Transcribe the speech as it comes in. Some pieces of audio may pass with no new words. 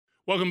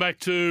Welcome back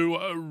to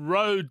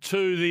Road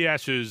to the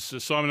Ashes.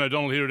 Simon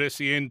O'Donnell here at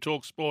SEN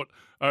Talk Sport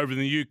over in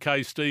the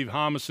UK. Steve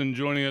Harmison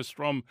joining us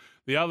from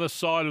the other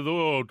side of the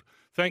world.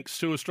 Thanks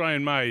to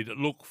Australian Made,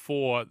 look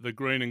for the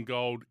green and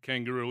gold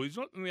kangaroo. He's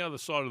not on the other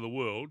side of the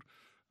world.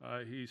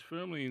 He's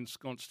firmly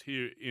ensconced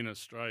here in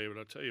Australia.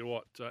 But I tell you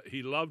what,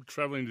 he loved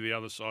travelling to the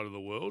other side of the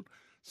world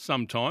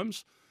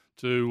sometimes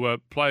to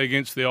play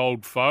against the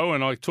old foe.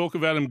 And I talk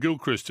of Adam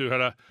Gilchrist, who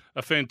had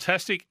a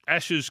fantastic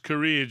Ashes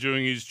career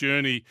during his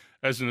journey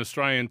as an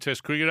Australian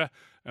Test cricketer.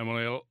 And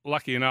we're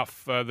lucky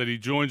enough that he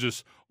joins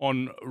us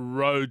on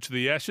Road to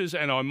the Ashes.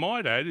 And I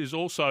might add, is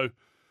also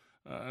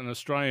an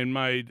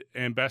Australian-made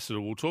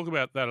ambassador. We'll talk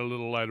about that a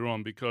little later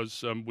on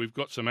because we've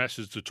got some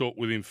Ashes to talk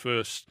with him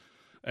first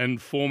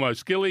and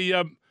foremost. Gilly,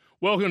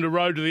 welcome to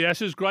Road to the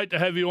Ashes. Great to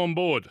have you on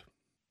board.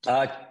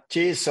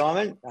 Cheers,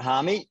 Simon,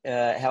 Harmy.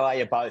 How are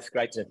you both?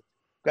 Great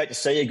to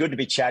see you. Good to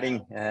be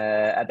chatting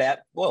about,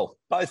 well,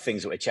 both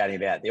things that we're chatting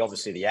about,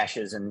 obviously the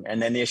Ashes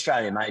and then the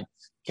Australian-made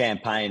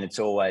campaign. It's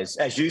always,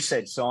 as you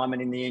said,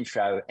 Simon, in the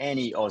intro,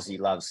 any Aussie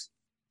loves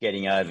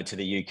getting over to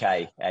the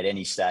UK at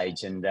any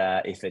stage. And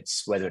if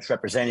it's, whether it's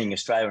representing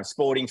Australia in a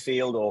sporting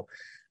field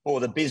or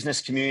the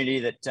business community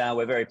that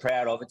we're very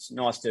proud of, it's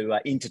nice to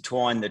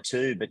intertwine the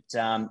two. But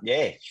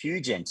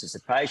huge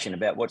anticipation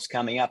about what's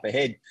coming up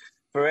ahead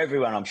for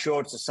everyone. I'm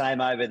sure it's the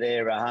same over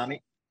there,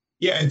 Harmy.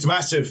 Yeah, it's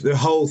massive. The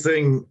whole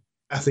thing,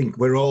 I think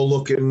we're all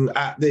looking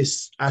at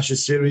this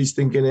Ashes series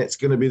thinking it's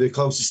going to be the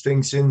closest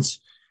thing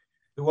since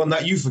the one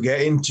that you forget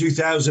in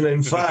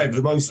 2005,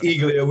 the most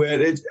eagerly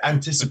awaited,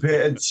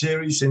 anticipated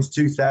series since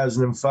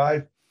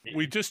 2005.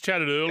 We just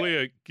chatted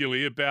earlier,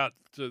 Gilly, about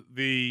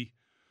the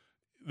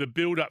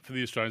build-up for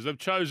the Australians. They've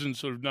chosen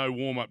sort of no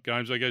warm-up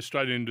games. They go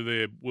straight into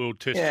their World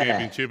Test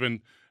Championship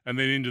and then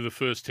into the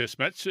first Test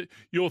match.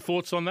 Your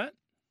thoughts on that?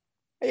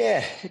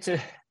 Yeah, it's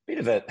a bit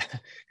of a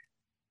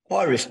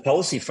high-risk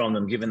policy from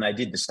them, given they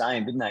did the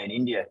same, didn't they, in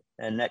India?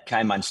 And that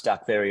came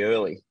unstuck very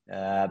early.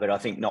 But I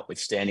think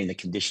notwithstanding the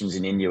conditions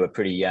in India were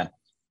pretty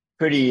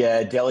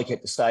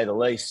delicate, to say the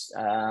least,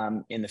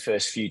 in the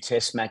first few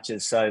Test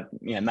matches. So,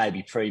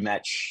 maybe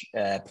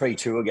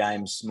pre-tour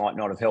games might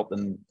not have helped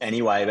them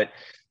anyway.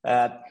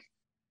 But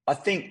I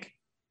think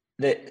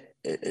that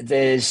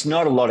there's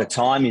not a lot of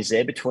time, is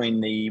there, between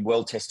the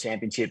World Test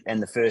Championship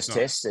and the first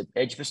Test at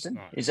Edgbaston?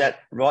 No. Is that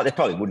right? There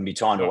probably wouldn't be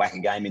time to whack a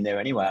game in there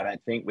anyway, I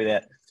don't think,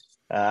 without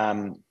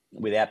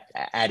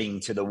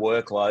adding to the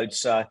workload.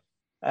 So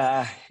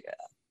I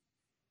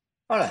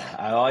don't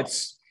know.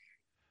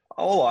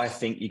 All I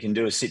think you can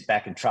do is sit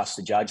back and trust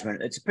the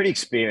judgment. It's a pretty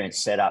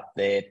experienced setup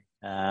there.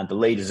 The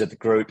leaders of the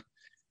group,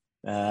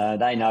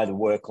 they know the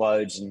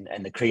workloads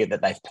and the cricket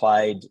that they've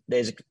played.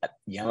 There's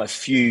a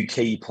few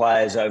key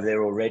players over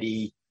there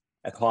already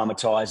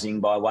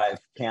acclimatising by way of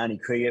county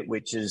cricket,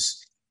 which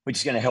is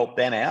going to help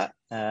them out.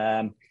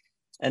 And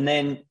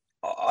then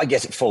I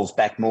guess it falls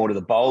back more to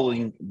the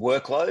bowling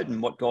workload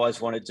and what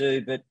guys want to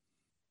do. But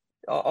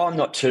I'm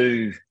not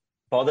too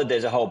bothered.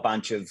 There's a whole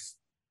bunch of,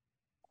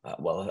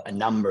 a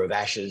number of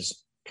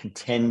Ashes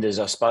contenders,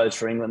 I suppose,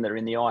 for England that are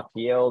in the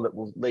IPL that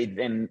will lead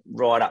them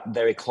right up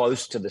very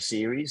close to the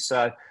series.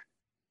 So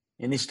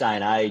in this day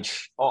and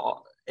age,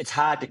 it's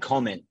hard to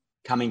comment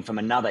coming from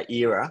another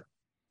era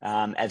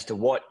as to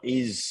what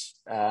is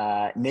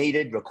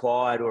needed,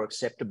 required or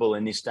acceptable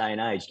in this day and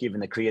age,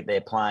 given the cricket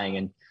they're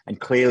playing. And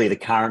clearly the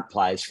current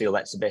players feel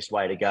that's the best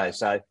way to go.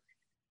 So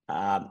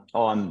I'm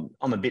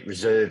a bit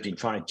reserved in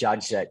trying to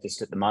judge that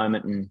just at the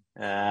moment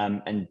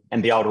and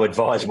be able to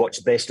advise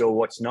what's best or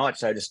what's not.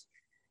 So just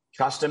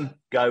trust them,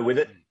 go with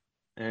it,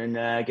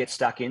 and get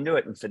stuck into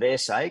it. And for their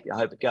sake, I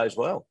hope it goes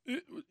well.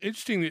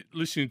 Interesting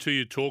listening to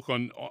you talk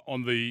on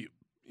the,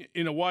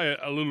 in a way,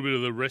 a little bit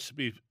of the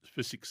recipe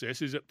for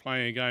success. Is it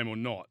playing a game or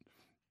not?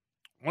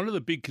 One of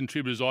the big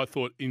contributors, I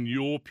thought, in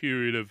your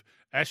period of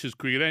Ashes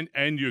cricket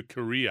and your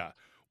career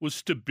was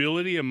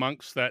stability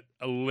amongst that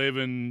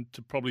 11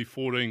 to probably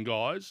 14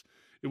 guys.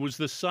 It was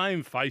the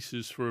same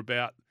faces for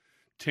about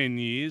 10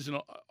 years. And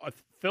I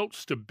felt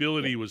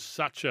stability was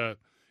such a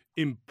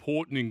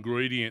important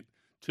ingredient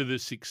to the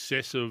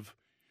success of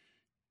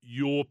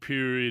your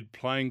period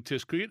playing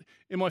Test cricket.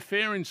 Am I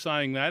fair in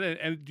saying that?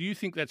 And do you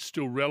think that's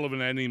still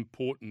relevant and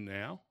important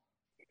now?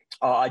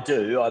 I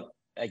do.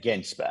 I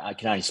can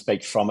only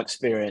speak from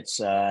experience,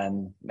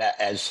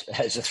 as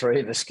the three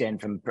of us can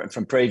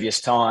from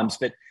previous times.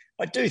 But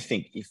I do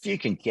think if you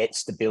can get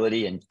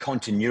stability and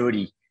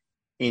continuity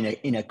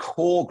in a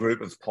core group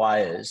of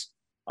players,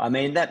 I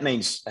mean, that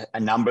means a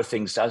number of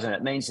things, doesn't it?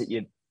 It means that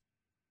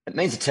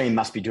the team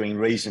must be doing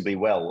reasonably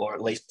well, or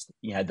at least,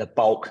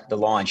 the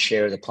lion's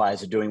share of the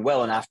players are doing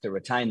well enough to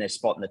retain their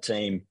spot in the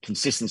team,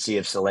 consistency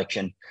of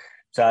selection.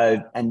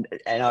 So, and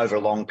over a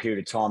long period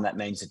of time, that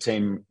means the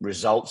team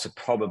results are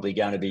probably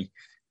going to be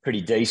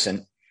pretty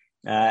decent.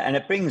 And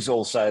it brings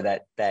also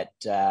that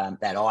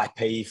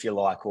IP, if you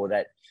like, or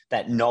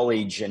that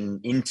knowledge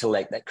and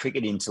intellect, that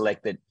cricket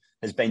intellect that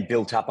has been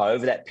built up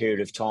over that period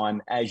of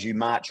time as you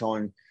march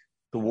on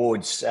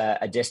towards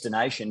a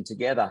destination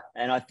together.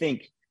 And I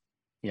think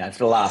for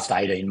the last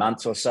 18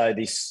 months or so,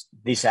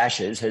 this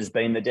Ashes has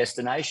been the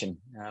destination.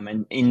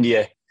 And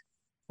India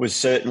was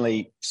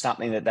certainly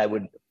something that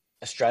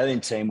Australian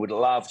team would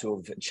love to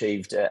have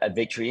achieved a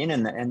victory in,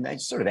 and they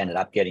sort of ended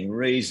up getting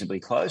reasonably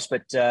close.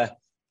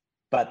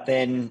 But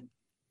then,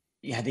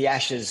 the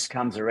Ashes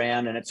comes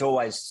around, and it's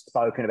always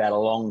spoken about a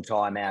long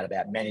time out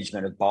about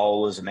management of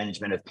bowlers and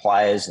management of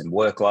players and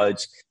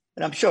workloads.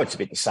 And I'm sure it's a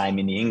bit the same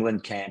in the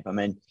England camp. I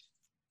mean,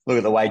 look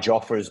at the way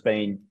Jofra has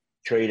been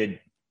treated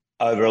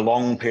over a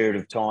long period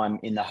of time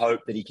in the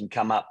hope that he can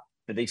come up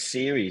for this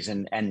series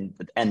and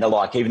the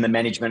like. Even the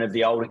management of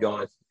the older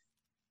guys,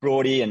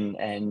 Broady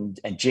and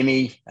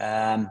Jimmy.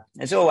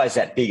 There's always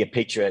that bigger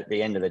picture at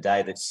the end of the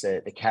day that's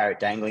the carrot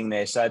dangling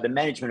there. So the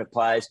management of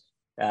players,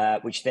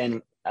 which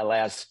then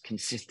allows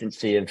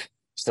consistency of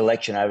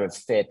selection over a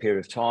fair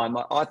period of time,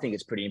 I think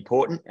it's pretty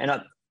important. And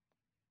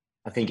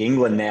I think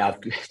England now,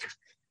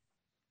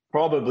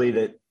 probably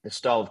the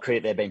style of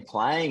cricket they've been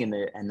playing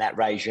and that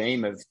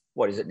regime of,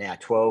 what is it now,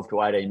 12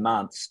 to 18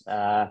 months,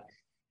 they're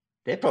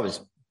probably the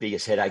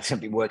biggest headache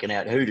simply working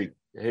out who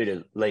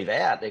to leave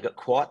out. They've got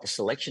quite the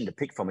selection to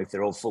pick from if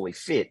they're all fully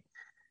fit.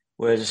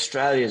 Whereas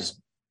Australia's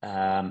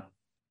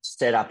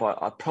set up,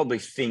 I probably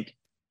think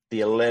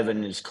the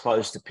 11 is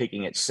close to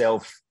picking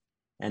itself,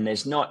 and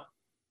there's not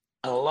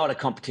a lot of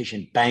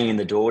competition banging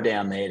the door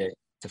down there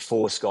to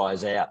force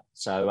guys out.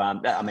 So,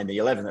 the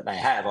 11 that they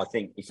have, I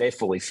think if they're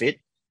fully fit,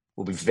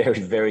 will be very,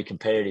 very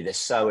competitive. They're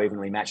so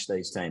evenly matched,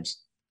 these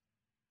teams.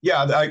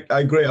 Yeah, I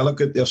agree. I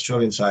look at the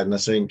Australian side and I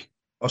think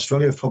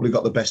Australia have probably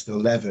got the best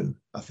 11.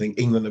 I think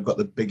England have got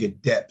the bigger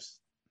depth.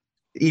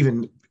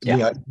 Even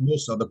more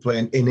so they're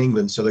playing in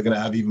England, so they're going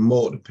to have even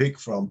more to pick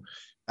from.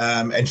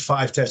 And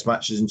 5 test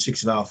matches in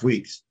 6.5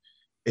 weeks.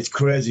 It's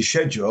crazy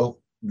schedule.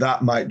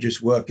 That might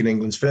just work in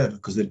England's favour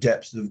because the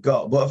depth they've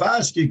got. But if I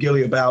ask you,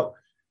 Gilly, about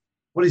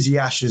what does the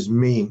Ashes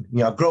mean?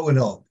 Growing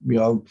up,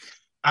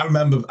 I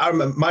remember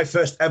my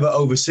first ever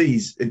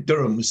overseas in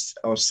Durham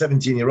I was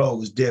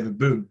 17-year-old, was David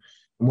Boone.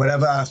 And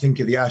whenever I think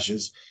of the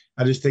Ashes,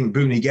 I just think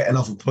Booney getting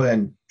off a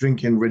plane,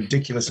 drinking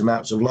ridiculous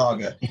amounts of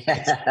lager,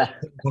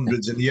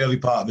 hundreds in the early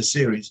part of a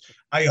series.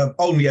 I have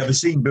only ever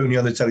seen Booney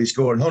on the telly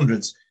scoring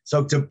hundreds.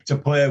 So to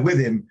play with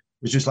him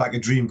was just like a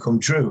dream come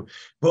true.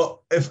 But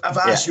if I've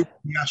asked you what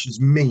the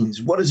Ashes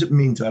means, what does it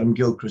mean to Adam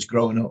Gilchrist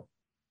growing up?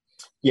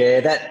 Yeah,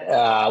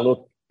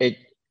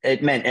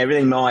 it meant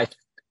everything. My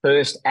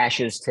first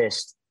Ashes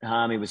test,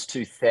 it was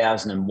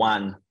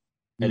 2001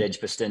 at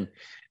Edgbaston,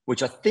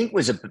 which I think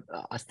was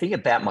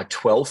about my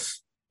 12th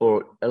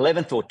or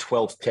 11th or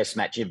 12th test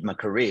match of my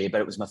career,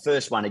 but it was my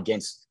first one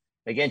against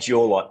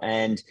your lot.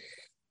 And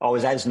I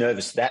was as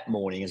nervous that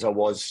morning as I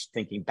was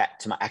thinking back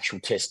to my actual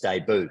test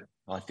debut.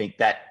 I think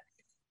that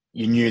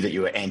you knew that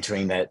you were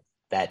entering that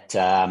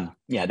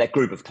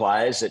group of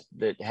players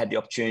that had the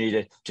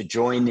opportunity to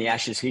join the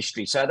Ashes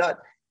history. So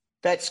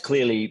that's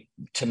clearly,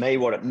 to me,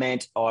 what it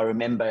meant. I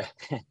remember,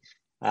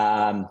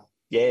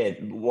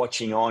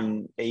 watching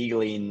on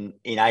eagerly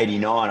in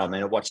 89. I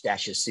mean, I watched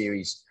Ashes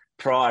series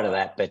prior to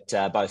that,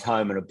 but both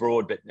home and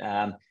abroad. But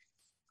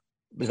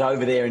was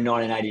over there in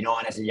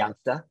 1989 as a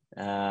youngster,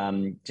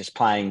 just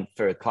playing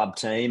for a club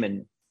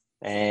team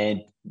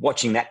and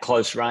watching that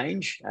close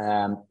range.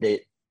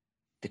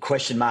 The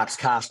question marks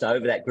cast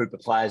over that group of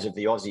players of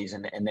the Aussies,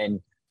 and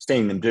then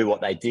seeing them do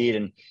what they did.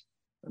 And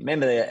I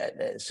remember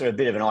the sort of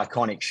bit of an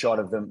iconic shot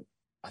of them.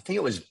 I think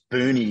it was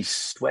Booney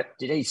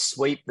did he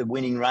sweep the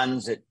winning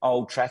runs at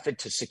Old Trafford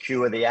to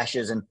secure the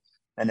Ashes? And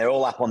they're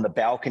all up on the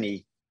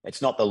balcony.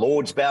 It's not the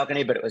Lord's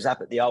balcony, but it was up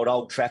at the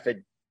Old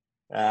Trafford,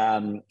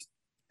 the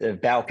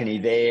balcony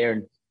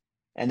there.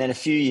 And then a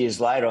few years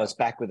later, I was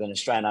back with an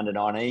Australian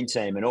under-19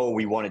 team, and all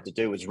we wanted to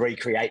do was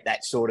recreate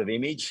that sort of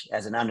image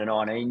as an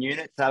under-19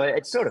 unit. So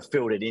it sort of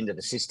filtered into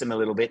the system a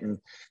little bit,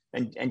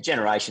 and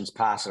generations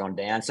pass it on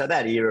down. So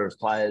that era of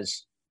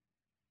players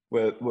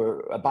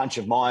were a bunch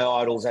of my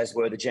idols, as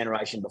were the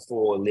generation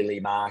before, Lily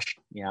Marsh,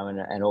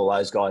 and all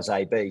those guys,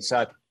 AB.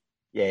 So,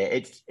 yeah,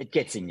 it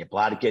gets in your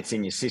blood, it gets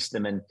in your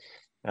system, and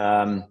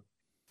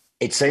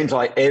it seems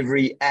like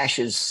every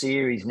Ashes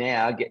series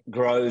now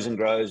grows and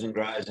grows and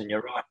grows. And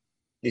you're right,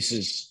 this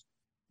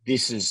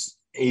is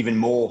even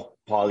more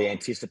highly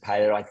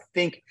anticipated. I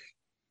think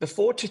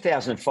before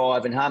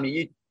 2005, and Harmy,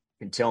 you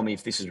can tell me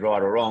if this is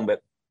right or wrong,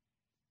 but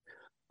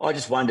I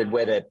just wondered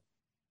whether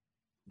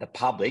the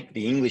public,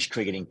 the English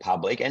cricketing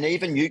public, and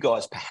even you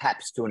guys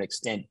perhaps to an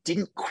extent,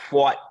 didn't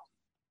quite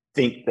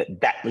think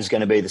that was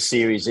going to be the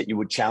series that you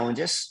would challenge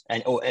us,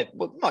 or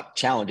not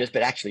challenge us,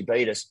 but actually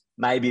beat us.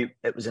 Maybe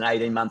it was an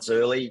 18 months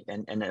early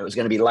and it was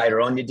going to be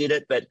later on you did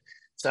it. But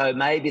so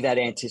maybe that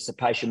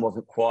anticipation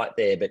wasn't quite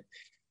there. But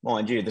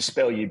mind you, the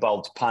spell you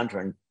bowled to punter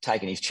and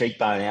taking his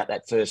cheekbone out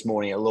that first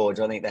morning at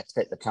Lord's, I think that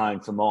set the tone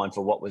for mine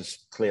for what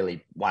was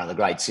clearly one of the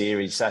great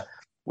series. So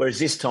whereas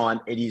this time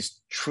it is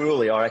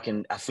truly, I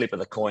reckon, a flip of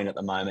the coin at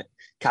the moment.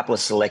 Couple of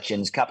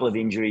selections, couple of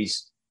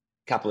injuries,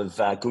 couple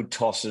of good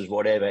tosses,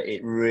 whatever.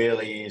 It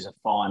really is a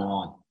fine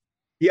line.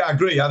 Yeah, I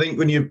agree. I think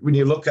when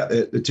you look at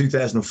the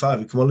 2005,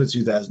 we come on to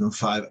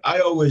 2005, I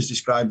always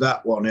describe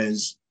that one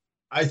as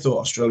I thought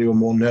Australia were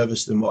more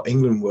nervous than what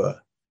England were.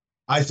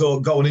 I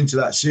thought going into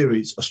that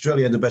series,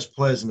 Australia had the best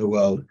players in the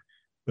world.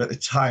 But at the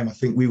time, I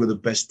think we were the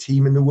best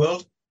team in the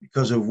world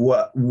because of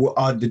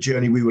the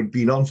journey we had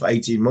been on for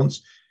 18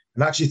 months.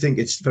 And I actually think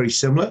it's very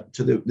similar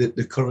to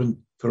the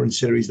current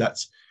series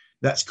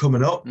that's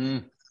coming up.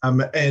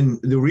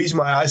 And the reason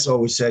why I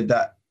always said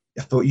that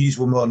I thought you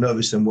were more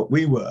nervous than what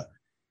we were,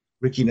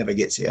 Ricky never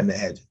gets hit in the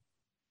head.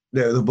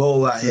 The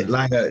ball that hit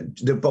Langer,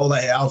 the ball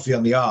that hit Alfie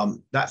on the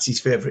arm, that's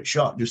his favourite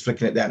shot, just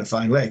flicking it down a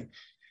fine leg.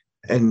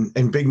 And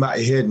Big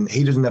Matty Hayden,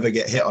 he doesn't ever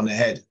get hit on the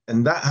head.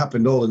 And that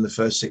happened all in the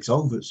first 6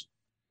 overs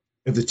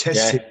of the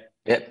test.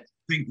 I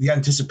think the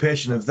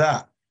anticipation of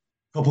that,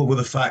 coupled with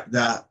the fact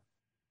that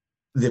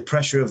the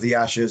pressure of the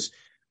Ashes,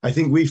 I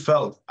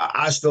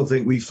still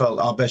think we felt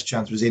our best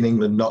chance was in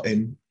England, not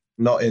in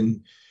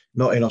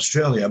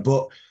Australia.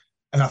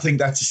 And I think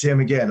that's the same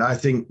again. I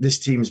think this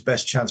team's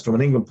best chance from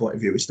an England point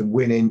of view is to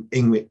win in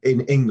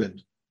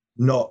England,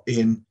 not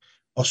in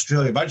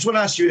Australia. But I just want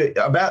to ask you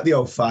about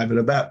the 05 and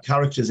about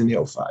characters in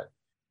the 05.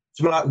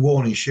 Someone like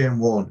Warney, Shane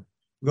Warne.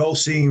 We've all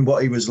seen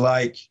what he was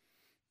like,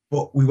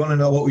 but we want to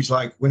know what he's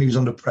like when he was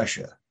under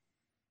pressure.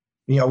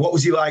 You know, what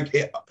was he like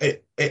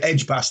at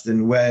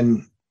Edgbaston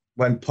when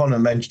Ponner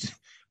mentioned,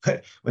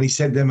 when he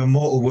said them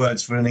immortal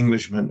words for an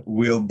Englishman,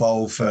 we'll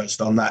bowl first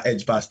on that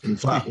Edgbaston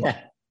flat one.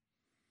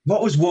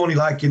 What was Warney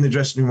like in the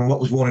dressing room and what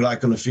was Warney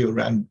like on the field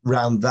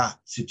around that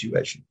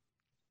situation?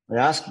 I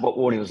asked what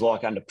Warney was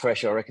like under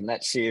pressure. I reckon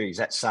that series,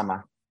 that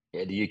summer,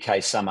 the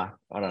UK summer,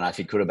 I don't know if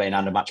he could have been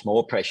under much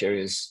more pressure.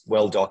 It was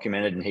well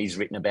documented and he's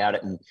written about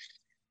it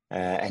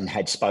and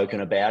had spoken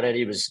about it.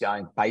 He was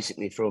going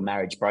basically through a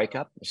marriage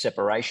breakup, a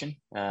separation,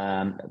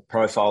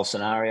 profile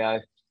scenario.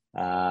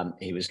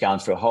 He was going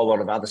through a whole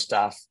lot of other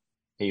stuff.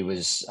 He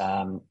was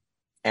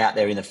out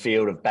there in the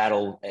field of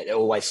battle. It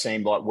always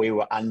seemed like we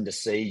were under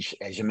siege,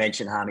 as you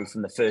mentioned, Harmy,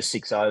 from the first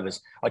 6 overs.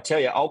 I tell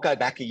you, I'll go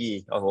back a year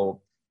or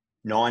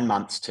 9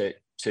 months to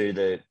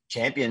the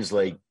Champions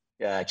League,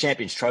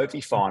 Champions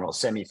Trophy final,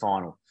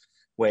 semi-final,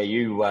 where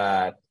you,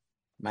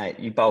 mate,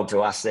 you bowled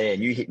to us there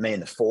and you hit me in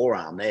the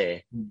forearm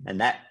there.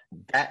 And that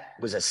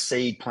was a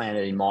seed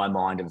planted in my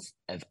mind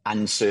of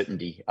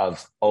uncertainty,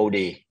 of, oh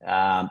dear,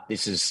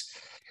 this is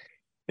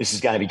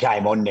going to be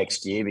game on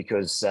next year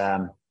because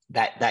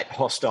that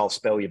hostile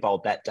spell you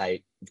bowled that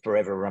day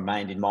forever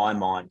remained in my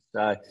mind.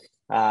 So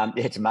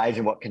it's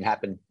amazing what can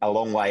happen a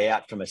long way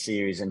out from a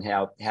series and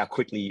how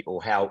quickly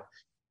or how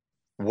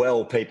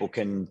well people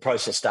can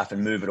process stuff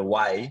and move it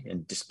away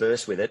and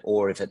disperse with it,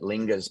 or if it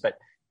lingers. But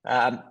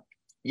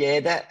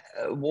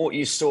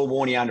you saw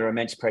Warney under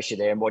immense pressure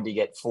there. And what did he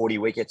get? 40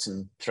 wickets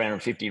and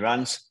 350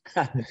 runs.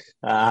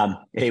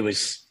 He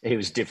was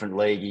different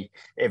league.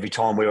 Every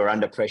time we were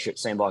under pressure, it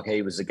seemed like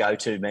he was the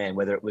go-to man,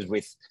 whether it was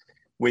with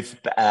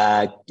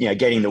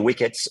getting the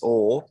wickets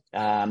or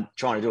trying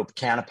to do a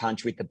counter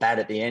punch with the bat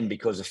at the end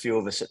because a few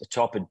of us at the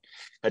top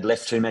had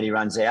left too many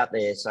runs out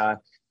there. So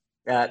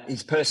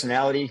his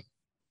personality,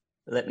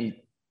 let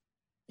me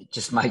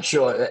just make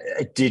sure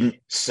it didn't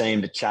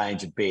seem to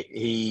change a bit.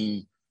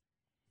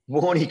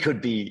 Warney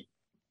could be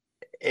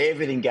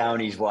everything going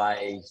his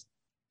way.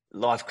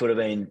 Life could have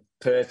been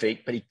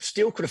perfect, but he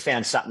still could have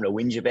found something to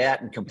whinge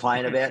about and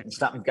complain about and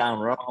something going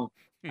wrong.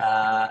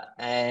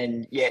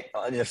 And yet,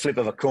 in the flip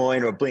of a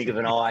coin or a blink of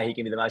an eye, he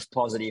can be the most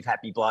positive,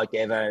 happy bloke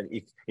ever.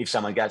 If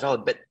someone goes, oh,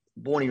 but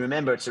Warney,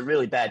 remember, it's a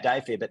really bad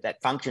day for you, but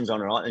that function's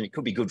on tonight and it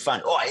could be good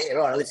fun. Oh, yeah,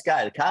 right, let's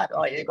go. The card.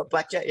 Oh, yeah, got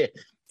blackjack. Yeah.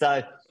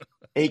 So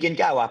he can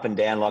go up and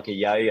down like a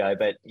yo-yo,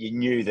 but you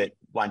knew that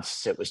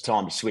once it was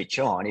time to switch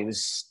on, he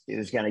was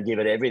going to give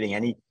it everything.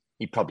 And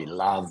he probably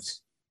loved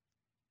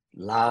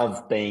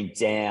being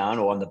down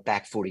or on the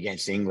back foot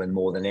against England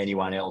more than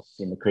anyone else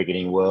in the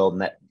cricketing world,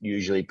 and that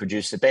usually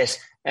produced the best.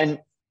 And,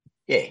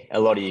 yeah, a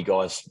lot of you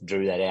guys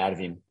drew that out of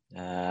him.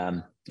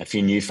 A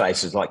few new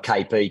faces like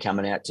KP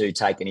coming out too,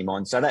 taking him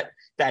on. So that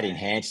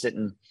enhanced it.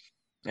 And,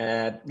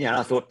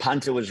 I thought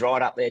Punter was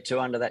right up there too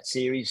under that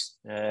series.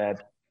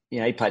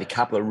 He played a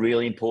couple of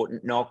really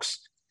important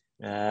knocks.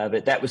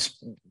 But that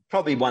was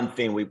probably one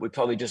thing. We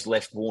probably just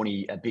left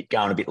Warney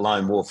going a bit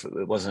lone wolf.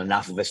 It wasn't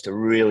enough of us to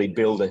really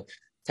build a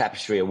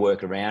tapestry of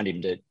work around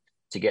him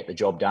to get the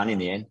job done in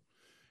the end.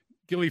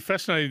 Gilly,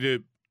 fascinating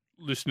to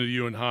listen to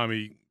you and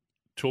Harmy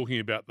talking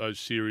about those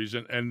series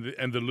and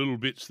the little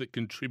bits that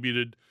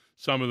contributed.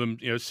 Some of them,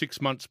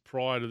 6 months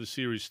prior to the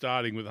series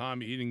starting, with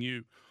Harmy hitting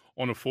you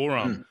on a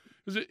forearm.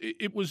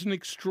 It was an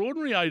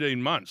extraordinary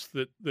 18 months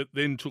that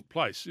then took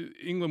place.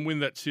 England win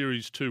that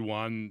series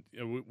 2-1.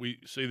 We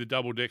see the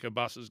double-decker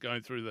buses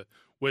going through the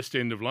west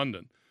end of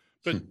London.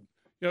 But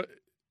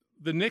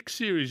the next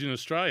series in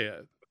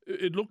Australia,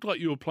 it looked like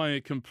you were playing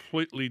a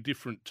completely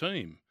different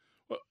team.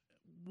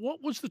 What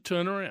was the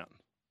turnaround?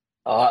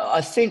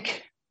 I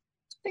think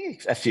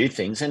a few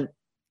things, and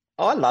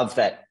I love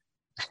that.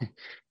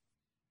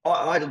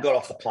 I got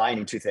off the plane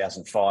in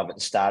 2005 at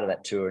the start of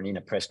that tour, and in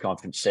a press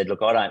conference said,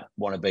 look, I don't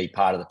want to be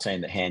part of the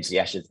team that hands the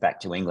Ashes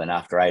back to England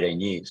after 18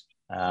 years.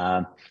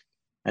 And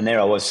there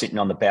I was sitting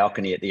on the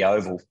balcony at the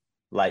Oval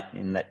late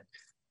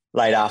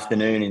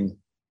afternoon in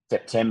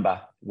September,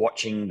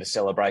 watching the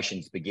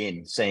celebrations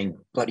begin, seeing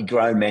bloody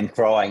grown men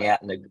crying out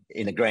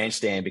in the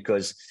grandstand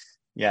because,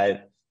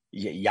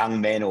 young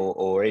men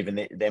or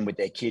even them with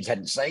their kids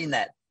hadn't seen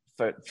that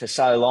for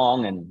so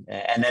long,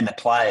 and then the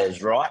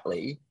players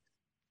rightly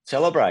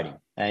celebrating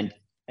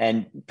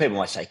and people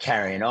might say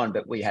carrying on,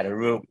 but we had a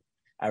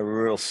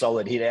real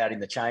solid hit out in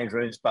the change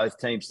rooms, both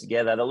teams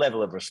together. The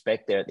level of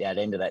respect there at the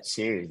end of that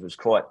series was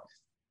quite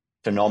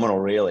phenomenal,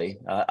 really.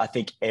 I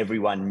think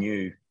everyone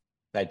knew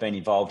they'd been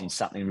involved in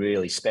something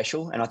really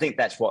special. And I think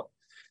that's what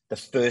the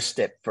first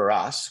step for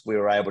us, we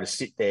were able to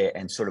sit there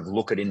and sort of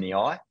look it in the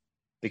eye,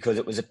 because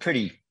it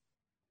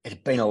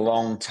had been a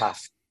long,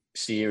 tough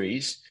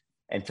series.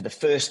 And for the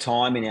first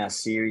time in our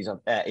series,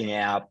 in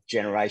our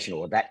generation,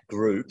 or that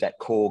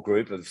core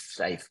group of,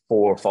 say,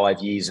 4 or 5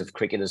 years of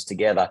cricketers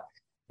together,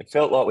 it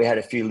felt like we had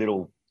a few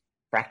little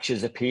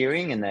fractures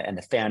appearing, and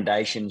the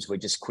foundations were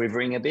just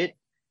quivering a bit.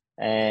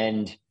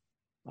 And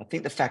I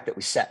think the fact that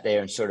we sat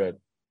there and sort of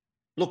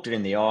looked it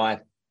in the eye,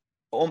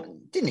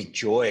 didn't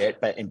enjoy it,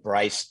 but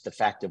embraced the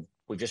fact that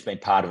we've just been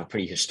part of a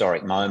pretty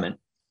historic moment.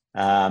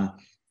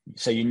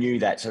 So you knew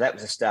that. So that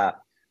was a start.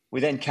 We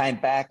then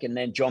came back, and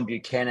then John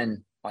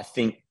Buchanan, I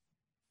think,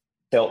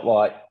 felt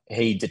like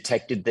he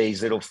detected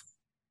these little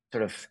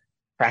sort of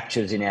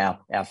fractures in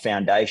our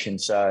foundation.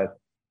 So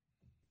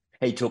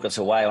he took us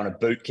away on a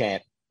boot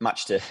camp,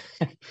 much to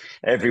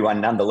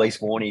everyone, none the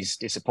least Warnie's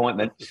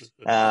disappointment.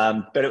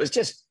 But it was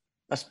just,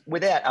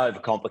 without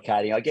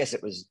overcomplicating, I guess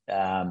it was,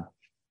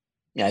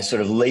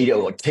 sort of leader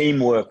or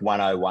teamwork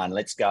 101.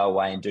 Let's go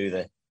away and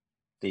do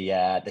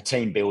the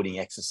team building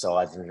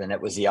exercises. And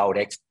it was the old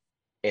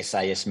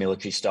SAS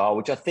military style,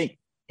 which I think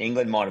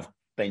England might have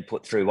been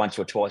put through once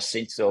or twice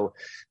since, or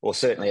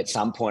certainly at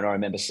some point I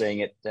remember seeing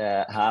it,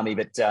 Harmy.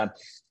 But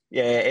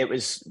it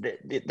was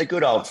the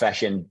good old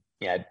fashioned,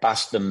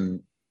 bust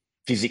them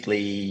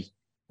physically,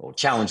 or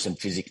challenge them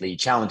physically,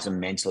 challenge them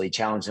mentally,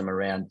 challenge them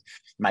around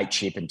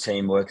mateship and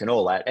teamwork and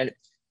all that. And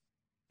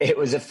it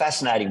was a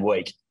fascinating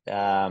week,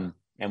 and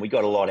we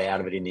got a lot out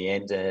of it in the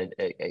end,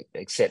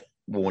 except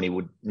Warnie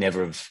would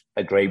never have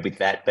agreed with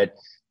that. But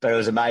it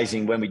was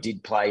amazing when we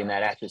did play in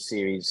that Ashes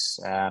series.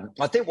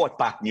 I think what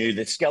Buck knew,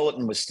 the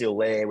skeleton was still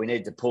there. We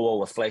needed to pull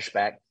all the flesh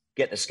back,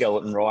 get the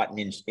skeleton right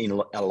and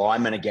in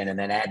alignment again, and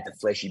then add the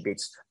fleshy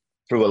bits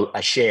through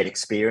a shared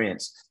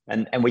experience.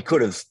 And we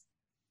could have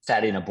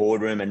sat in a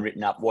boardroom and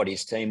written up what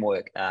is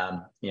teamwork,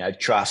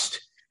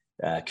 trust,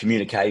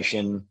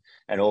 communication,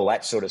 and all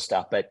that sort of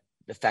stuff. But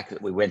the fact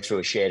that we went through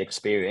a shared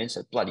experience,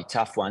 a bloody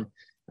tough one,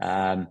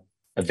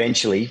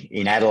 eventually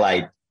in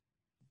Adelaide,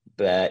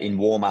 in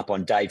warm-up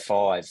on day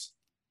 5,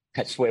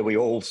 that's where we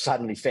all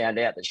suddenly found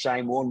out that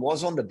Shane Warne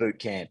was on the boot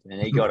camp,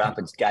 and he got up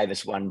and gave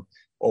us one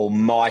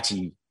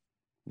almighty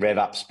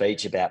rev-up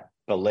speech about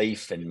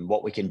belief and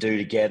what we can do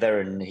together.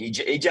 And he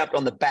jumped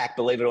on the back,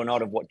 believe it or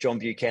not, of what John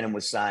Buchanan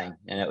was saying.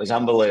 And it was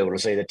unbelievable to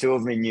see the two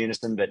of them in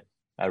unison, but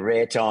a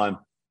rare time.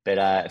 But,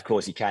 of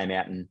course, he came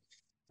out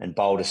and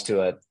bowled us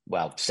to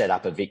set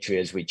up a victory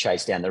as we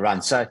chased down the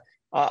run. So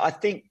I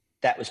think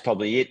that was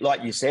probably it.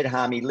 Like you said,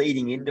 Harmy,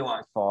 leading into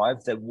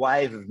 05, the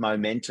wave of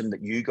momentum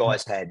that you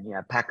guys had,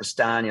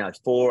 Pakistan,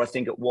 4, I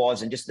think it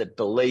was, and just the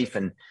belief,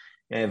 and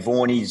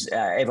Varney's,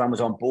 everyone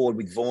was on board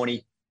with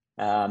Varney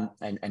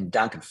and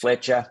Duncan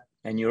Fletcher,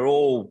 and you're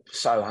all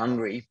so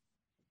hungry.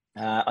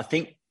 I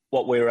think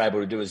what we were able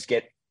to do is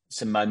get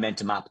some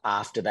momentum up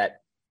after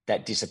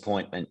that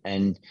disappointment.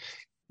 And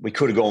we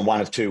could have gone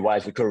one of two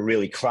ways. We could have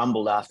really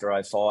crumbled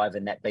after 05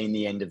 and that been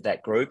the end of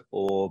that group.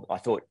 Or I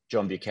thought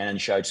John Buchanan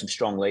showed some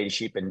strong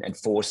leadership and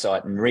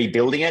foresight and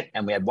rebuilding it.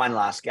 And we had one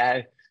last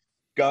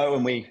go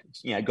and we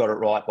got it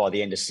right by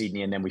the end of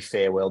Sydney, and then we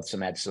farewelled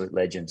some absolute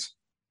legends.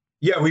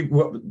 Yeah,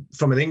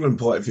 from an England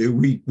point of view,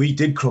 we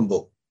did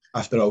crumble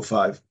after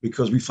 05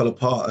 because we fell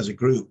apart as a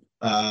group.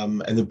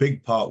 And the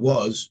big part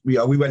was we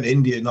went to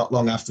India not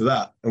long after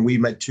that, and we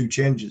made 2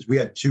 changes. We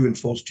had 2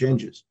 enforced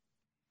changes.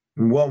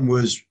 And one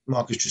was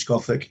Marcus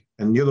Trescothick,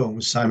 and the other one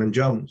was Simon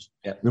Jones.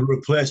 Yeah. They were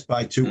replaced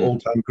by 2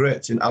 all-time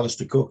greats in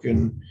Alistair Cook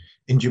and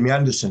in Jimmy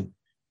Anderson.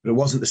 But it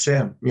wasn't the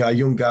same.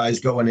 Young guys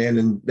going in,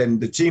 and then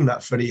the team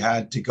that Freddie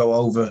had to go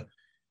over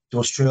to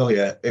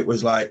Australia, it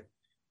was like,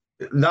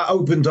 that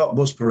opened up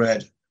Bus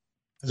Parade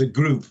as a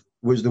group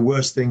was the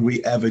worst thing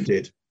we ever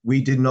did.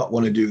 We did not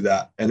want to do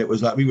that. And it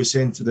was like we were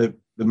saying to the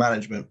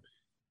management,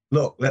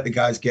 look, let the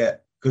guys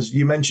get, because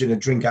you mentioned a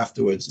drink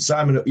afterwards.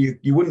 Simon,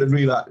 you wouldn't have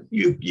realised,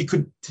 you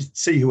could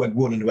see who had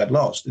won and who had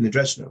lost in the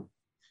dressing room.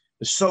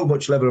 There's so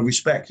much level of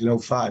respect in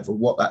 05 for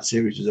what that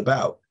series was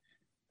about.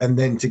 And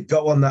then to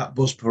go on that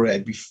Bus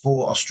Parade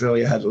before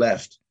Australia had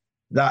left,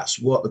 that's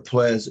what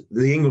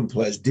the England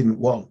players didn't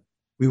want.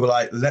 We were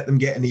like, let them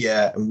get in the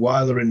air, and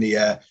while they're in the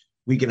air,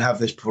 we can have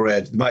this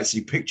parade. They might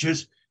see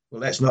pictures, but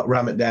let's not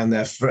ram it down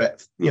their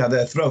throats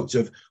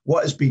of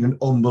what has been an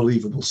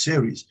unbelievable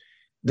series.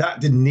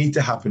 That didn't need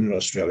to happen in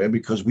Australia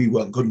because we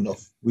weren't good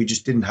enough. We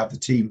just didn't have the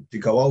team to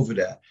go over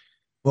there.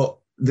 But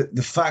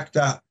the fact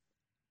that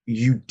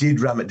you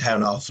did ram it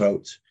down our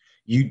throats,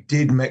 you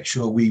did make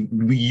sure you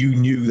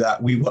knew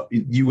that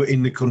you were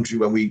in the country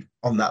when we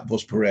on that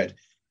bus parade.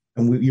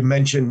 And you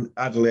mentioned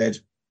Adelaide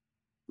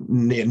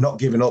not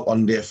giving up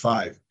on day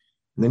 5.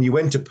 And then you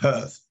went to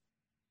Perth.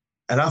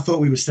 And I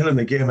thought we were still in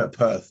the game at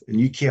Perth. And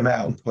you came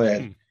out and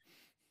played.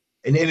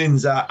 In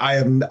innings, I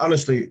am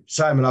honestly,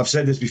 Simon, I've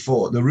said this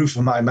before, the roof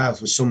of my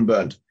mouth was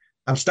sunburned.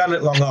 I'm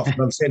standing long off and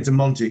I'm saying to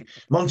Monty,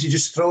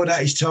 just throw it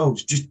at his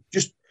toes.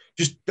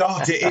 Just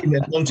dart it in.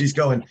 And Monty's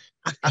going,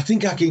 I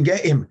think I can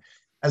get him.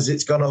 As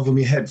it's gone over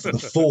my head for the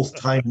 4th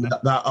time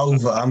that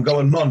over. I'm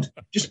going, Mont,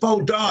 just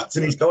bowl darts.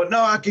 And he's going,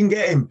 no, I can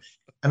get him.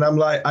 And I'm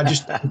like, I'm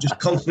just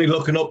constantly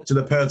looking up to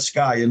the Perth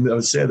sky, and I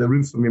would say the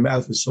roof of my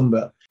mouth was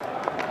sunburnt.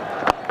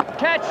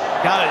 Catch.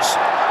 Goes.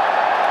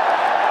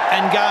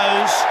 And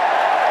goes.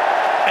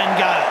 And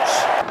goes.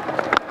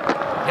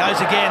 Goes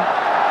again.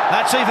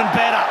 That's even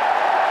better.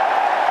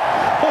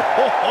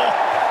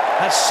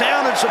 That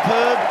sounded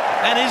superb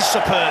and is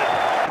superb.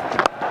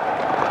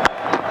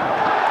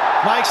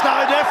 Makes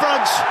no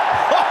difference.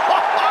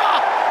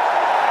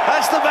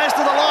 That's the best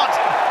of the lot.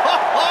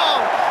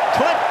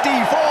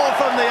 24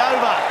 from the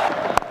over.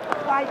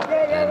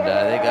 And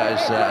there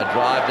goes a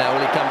drive. Now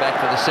will he come back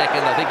for the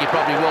second? I think he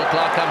probably will.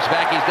 Clark comes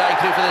back. He's going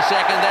through for the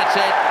second. That's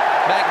it.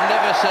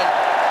 Magnificent.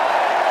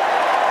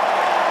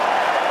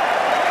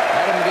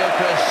 Adam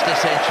Gilchrist, a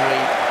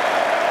century.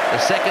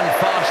 The second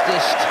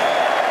fastest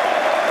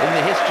in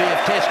the history of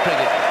Test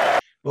cricket.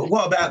 But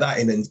what about that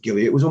innings,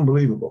 Gilly? It was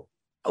unbelievable.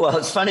 Well,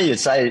 it's funny you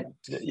say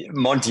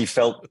Monty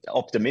felt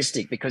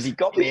optimistic because he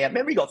got me out.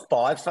 Remember, he got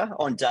 5 for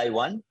on day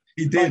 1.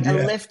 He did, A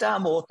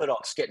left-arm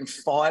orthodox getting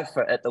 5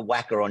 for at the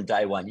whacker on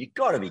day 1. You've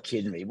got to be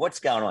kidding me. What's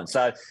going on?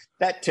 So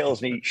that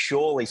tells me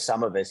surely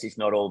some of us, if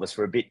not all of us,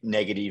 were a bit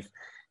negative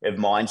of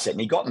mindset.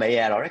 And he got me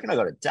out. I reckon I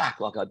got a duck.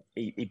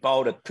 He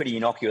bowled a pretty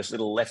innocuous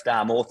little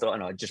left-arm orthodox,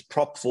 and I just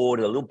propped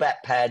forward with a little bat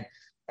pad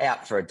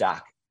out for a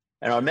duck.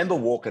 And I remember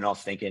walking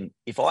off thinking,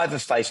 if I ever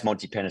face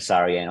Monty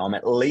Panesarian, I'm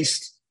at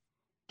least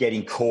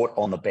getting caught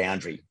on the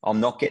boundary. I'm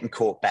not getting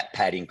caught bat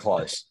padding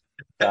close.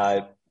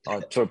 So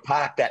I sort of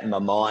parked that in my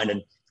mind.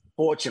 And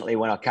fortunately,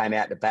 when I came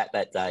out to bat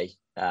that day,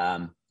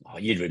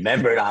 you'd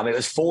remember it, it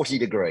was 40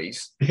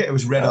 degrees. Yeah, it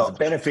was red hot. The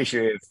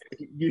beneficiary of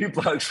you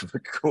blokes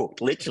were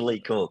cooked, literally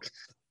cooked.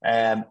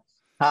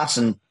 Huss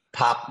and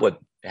Pup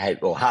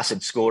Huss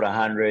had scored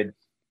 100.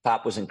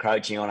 Pup was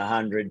encroaching on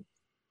 100.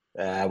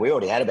 We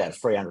already had about a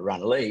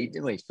 300-run lead,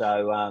 didn't we?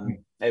 So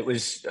it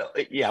was,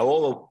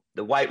 all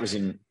the weight was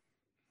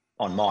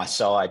on my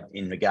side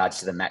in regards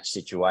to the match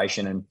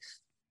situation.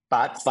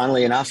 But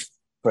funnily enough,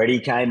 Freddie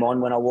came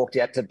on when I walked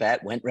out to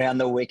bat, went round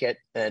the wicket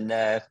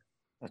and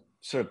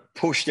sort of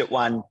pushed at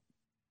one,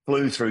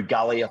 flew through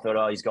gully. I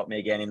thought, he's got me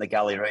again in the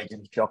gully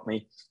region, shocked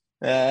me.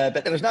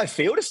 But there was no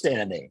fielder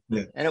standing there.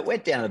 Yeah. And it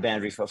went down the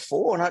boundary for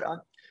 4. And I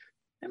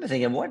remember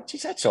thinking,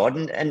 geez, that's odd.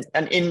 And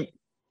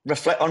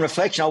on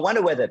reflection, I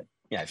wonder whether,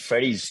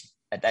 Freddie's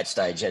at that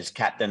stage as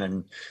captain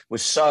and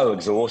was so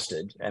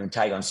exhausted and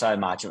taken on so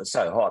much, and it was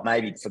so hot,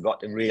 maybe he forgot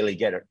to really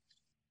get it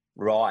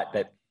right.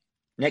 But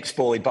next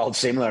ball he bowled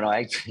similar, and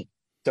I actually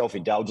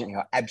self-indulgent,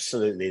 I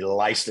absolutely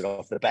laced it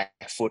off the back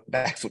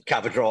foot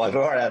cover drive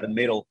right out of the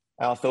middle.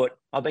 And I thought,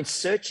 I've been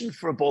searching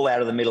for a ball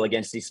out of the middle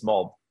against this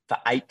mob for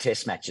 8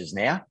 test matches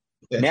now.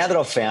 Yeah. Now that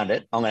I've found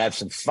it, I'm going to have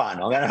some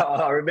fun.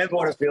 I remember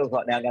what it feels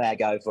like now. I'm going to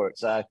go for it.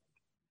 So,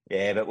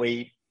 yeah, but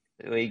we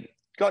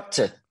got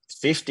to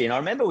 50, and I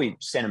remember we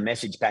sent a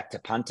message back to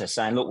punter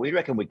saying, look, we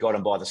reckon we got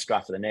him by the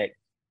scruff of the neck.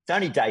 It's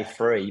only day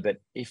 3, but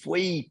if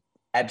we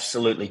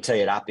absolutely tee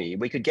it up here,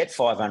 we could get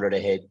 500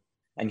 ahead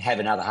and have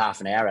another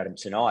half an hour at him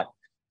tonight.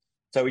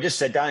 So we just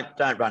said,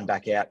 don't run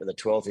back out to the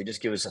 12th. You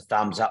just give us a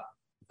thumbs up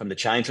from the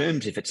change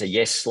rooms if it's a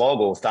yes slog,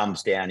 or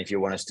thumbs down if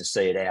you want us to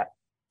see it out.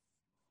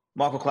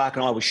 Michael Clark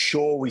and I were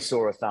sure we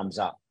saw a thumbs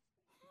up.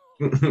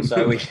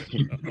 So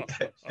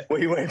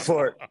we went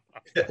for it.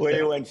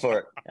 We went for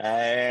it.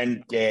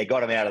 And,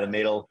 got him out of the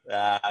middle.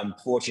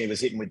 Unfortunately, it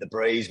was hitting with the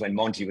breeze when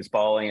Monty was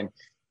bowling. And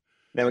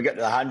then we got to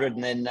the 100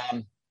 and then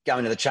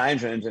going to the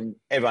change rooms, and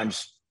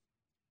everyone's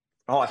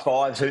high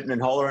fives, hooting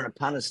and hollering, and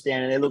punter's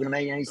standing there looking at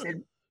me, and he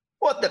said,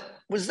 what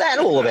was that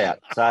all about?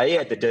 So he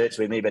had the dirts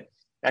with me. But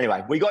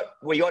anyway, we got.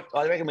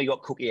 I reckon we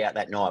got Cookie out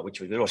that night,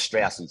 which was a little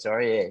Straussy.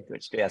 Sorry, got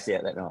Straussy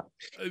out that night.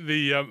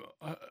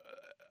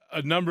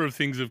 A number of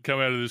things have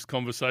come out of this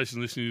conversation,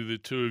 listening to the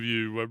two of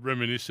you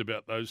reminisce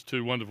about those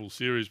 2 wonderful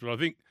series. But I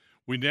think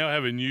we now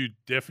have a new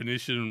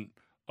definition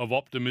of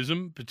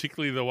optimism,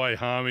 particularly the way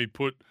Harmy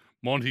put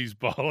Monty's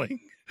bowling.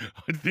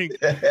 I think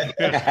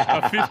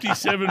a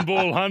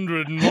 57-ball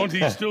 100, and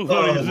Monty still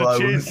thought he was a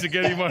chance to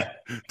get him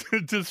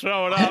to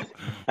throw it up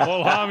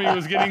while Harmy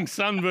was getting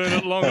sunburn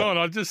at long on.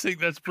 I just think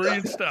that's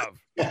brilliant stuff.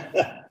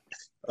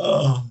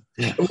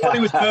 Warney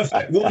was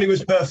perfect. Warney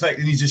was perfect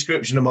in his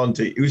description of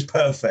Monty. He was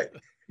perfect.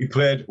 He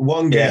played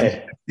one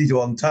game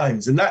 51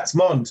 times, and that's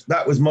Mont.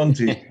 That was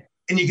Monty.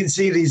 And you can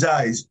see these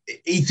eyes.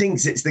 He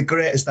thinks it's the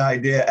greatest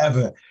idea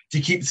ever to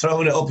keep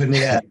throwing it up in the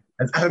air.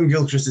 And Adam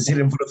Gilchrist has hit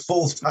him for the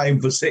 4th time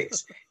for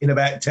 6 in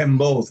about 10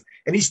 balls.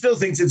 And he still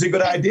thinks it's a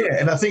good idea.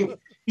 And I think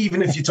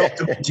Even if you talk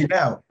to Monty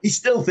now, he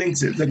still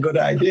thinks it's a good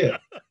idea.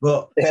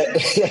 But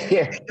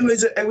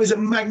it was a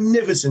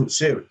magnificent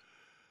series.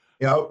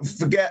 You know,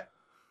 forget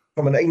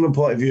from an England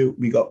point of view,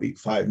 we got beat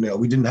 5-0.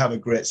 We didn't have a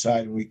great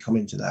side when we come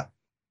into that.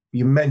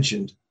 You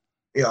mentioned,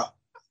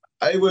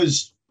 I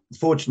was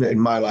fortunate in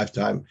my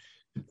lifetime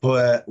to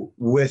play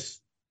with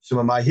some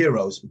of my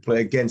heroes and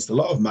play against a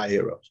lot of my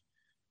heroes.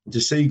 And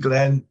to see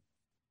Glenn,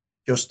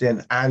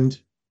 Justin, and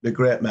the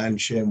great man,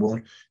 Shane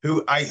Warne,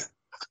 who I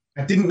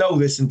didn't know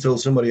this until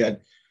somebody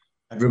had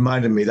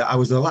reminded me that I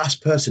was the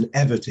last person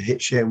ever to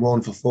hit Shane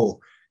Warne for 4.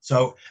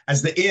 So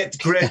as the eighth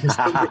greatest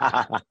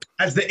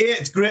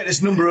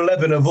number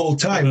 11 of all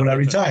time when I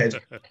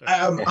retired,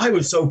 I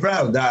was so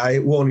proud that I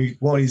won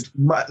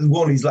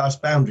his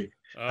last boundary.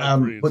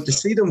 But to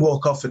see them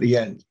walk off at the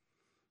end,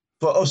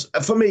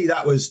 for me,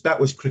 that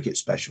was cricket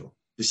special.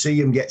 To see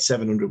him get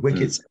 700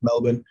 wickets at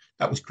Melbourne,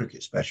 that was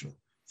cricket special.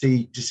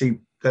 To see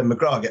Glenn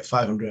McGrath get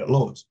 500 at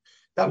Lords,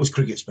 that was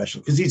cricket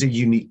special, because these are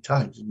unique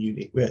times and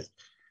unique ways.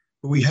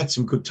 But we had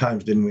some good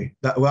times, didn't we?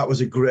 That was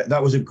a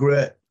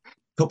great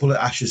couple of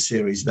Ashes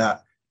series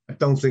that I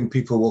don't think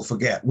people will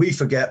forget. We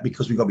forget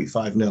because we got beat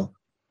 5-0,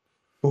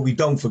 but we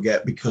don't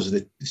forget because of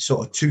the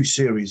sort of 2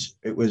 series.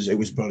 It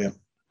was brilliant.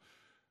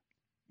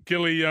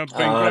 Gilly, been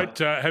great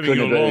having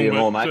you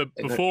along. But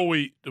before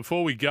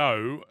we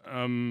go,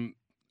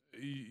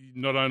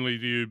 not only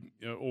do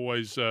you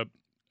always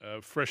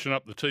freshen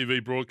up the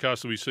TV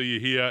broadcast that we see you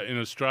here in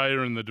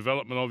Australia and the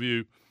development of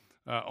you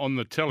on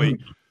the telly,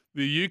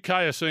 the UK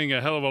are seeing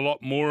a hell of a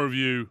lot more of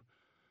you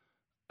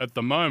at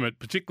the moment,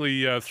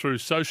 particularly through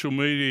social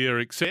media,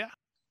 etc.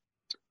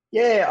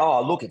 Yeah.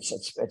 Oh, look,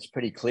 it's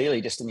pretty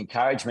clearly just an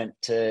encouragement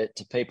to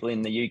people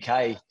in the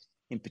UK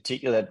in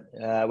particular.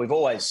 We've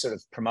always sort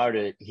of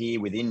promoted it here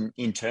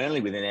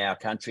internally within our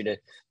country to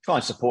try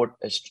and support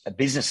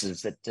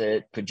businesses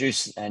that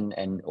produce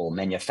or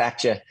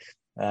manufacture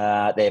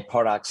their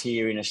products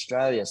here in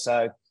Australia.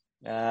 So,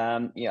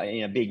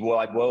 in a big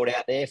wide world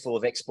out there full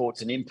of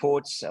exports and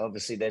imports,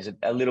 obviously there's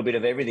a little bit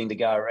of everything to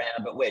go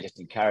around, but we're just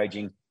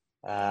encouraging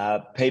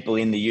people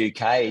in the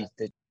UK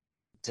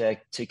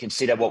to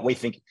consider what we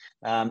think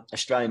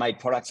Australian-made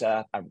products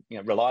are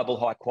reliable,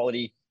 high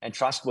quality, and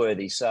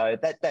trustworthy. So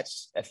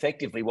that's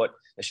effectively what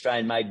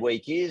Australian-made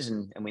Week is,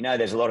 and we know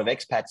there's a lot of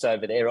expats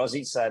over there,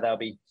 Aussies, so they'll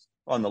be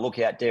on the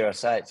lookout, dare I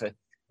say it, for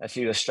a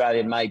few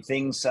Australian-made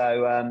things.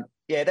 So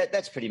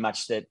that's pretty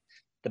much the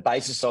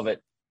basis of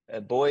it,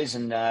 boys,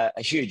 and a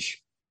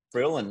huge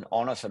thrill and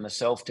honour for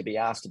myself to be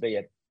asked to be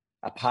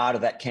a part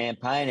of that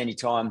campaign.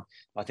 Anytime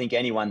I think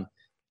anyone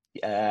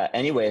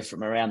anywhere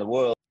from around the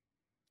world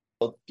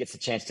gets a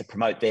chance to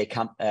promote their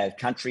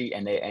country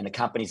and the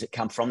companies that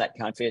come from that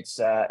country, it's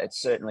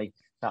certainly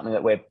something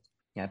that we're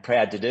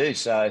proud to do.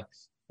 So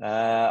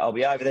I'll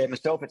be over there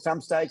myself at some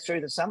stage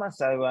through the summer.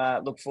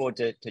 So look forward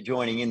to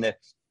joining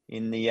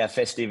in the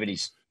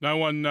festivities. No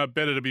one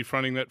better to be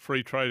fronting that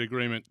free trade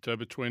agreement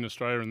between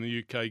Australia and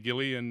the UK,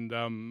 Gilly, and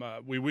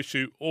we wish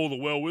you all the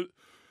well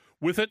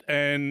with it,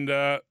 and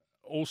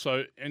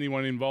also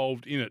anyone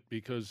involved in it,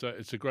 because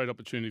it's a great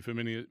opportunity for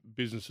many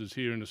businesses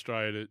here in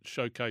Australia to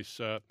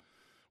showcase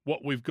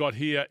what we've got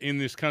here in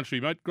this country,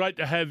 mate. Great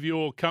to have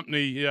your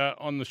company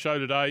on the show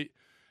today.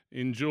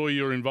 Enjoy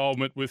your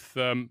involvement with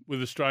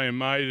Australian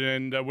Made,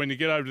 and when you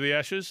get over to the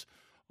Ashes,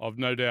 I've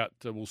no doubt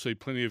we'll see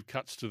plenty of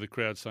cuts to the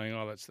crowd saying,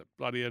 "Oh, that's the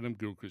bloody Adam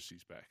Gilchrist,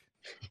 he's back."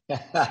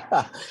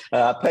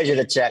 Pleasure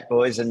to chat,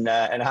 boys. And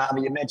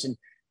Harvey, you mentioned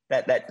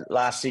that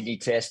last Sydney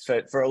test.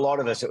 For a lot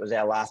of us, it was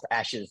our last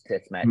Ashes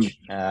test match.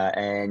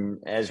 And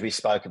as we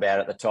spoke about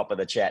at the top of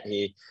the chat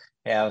here,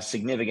 how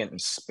significant and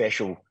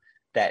special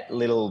that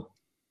little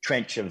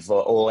trench of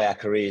all our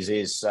careers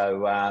is.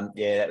 So,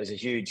 that was a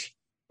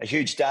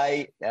huge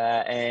day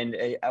and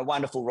a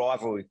wonderful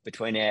rivalry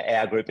between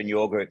our group and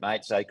your group,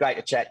 mate. So great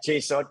to chat.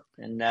 Cheers, Sod,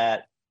 and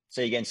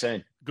see you again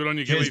soon. Good on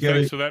you, Gilly.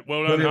 Thanks for that.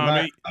 Well done,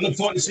 Harvey. I look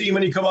forward to seeing you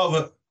when you come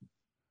over.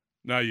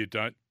 No, you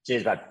don't.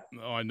 Cheers, bud.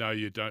 I know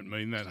you don't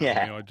mean that,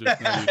 Harvey. I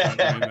just know you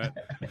don't mean that.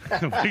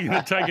 We're going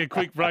to take a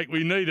quick break.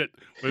 We need it.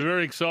 We're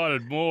very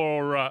excited.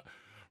 More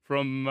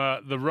from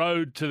the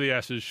road to the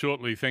Ashes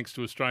shortly, thanks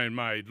to Australian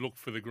Made. Look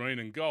for the green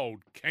and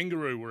gold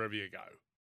kangaroo wherever you go.